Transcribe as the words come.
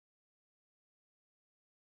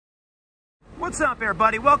What's up,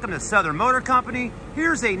 everybody? Welcome to Southern Motor Company.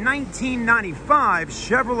 Here's a 1995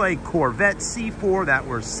 Chevrolet Corvette C4 that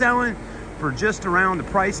we're selling for just around the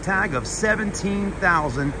price tag of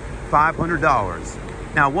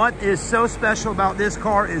 $17,500. Now, what is so special about this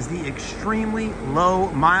car is the extremely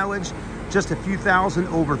low mileage, just a few thousand,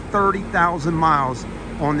 over 30,000 miles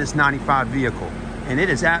on this 95 vehicle. And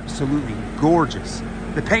it is absolutely gorgeous.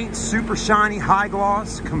 The paint's super shiny, high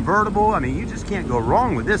gloss, convertible. I mean, you just can't go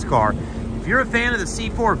wrong with this car. If you're a fan of the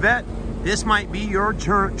C4 Vet, this might be your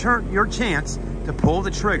chance to pull the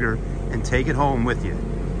trigger and take it home with you.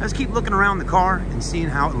 Let's keep looking around the car and seeing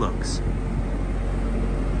how it looks.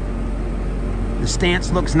 The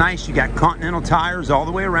stance looks nice. You got Continental tires all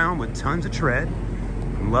the way around with tons of tread.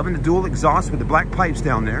 I'm loving the dual exhaust with the black pipes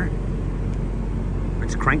down there.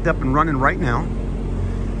 It's cranked up and running right now.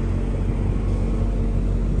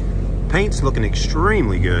 Paint's looking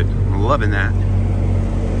extremely good. I'm loving that.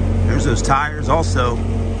 There's those tires also.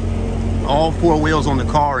 All four wheels on the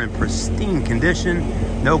car in pristine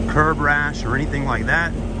condition. No curb rash or anything like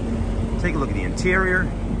that. Take a look at the interior.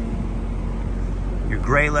 Your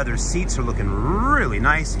gray leather seats are looking really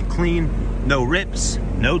nice and clean. No rips,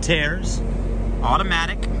 no tears.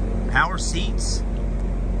 Automatic, power seats.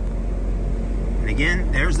 And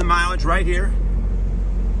again, there's the mileage right here.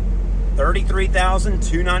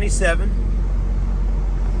 33,297.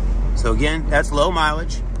 So again, that's low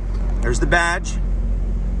mileage. There's the badge.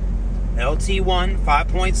 LT1,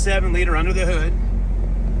 5.7 liter under the hood.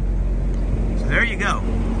 So there you go.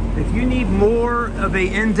 If you need more of an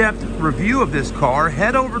in-depth review of this car,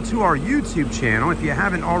 head over to our YouTube channel if you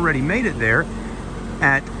haven't already made it there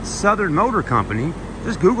at Southern Motor Company.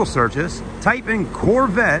 Just Google search us, type in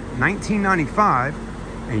Corvette 1995,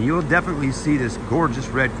 and you'll definitely see this gorgeous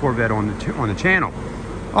red Corvette on the channel.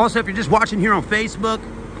 Also, if you're just watching here on Facebook,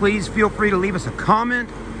 please feel free to leave us a comment.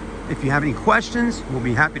 If you have any questions, we'll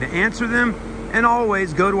be happy to answer them. And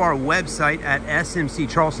always go to our website at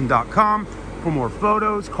smccharleston.com for more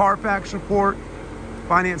photos, Carfax report,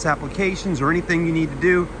 finance applications, or anything you need to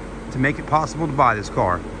do to make it possible to buy this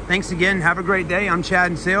car. Thanks again. Have a great day. I'm Chad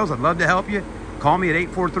in sales. I'd love to help you. Call me at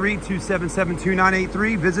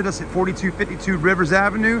 843-277-2983. Visit us at 4252 Rivers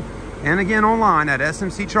Avenue. And again, online at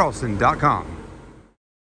smccharleston.com.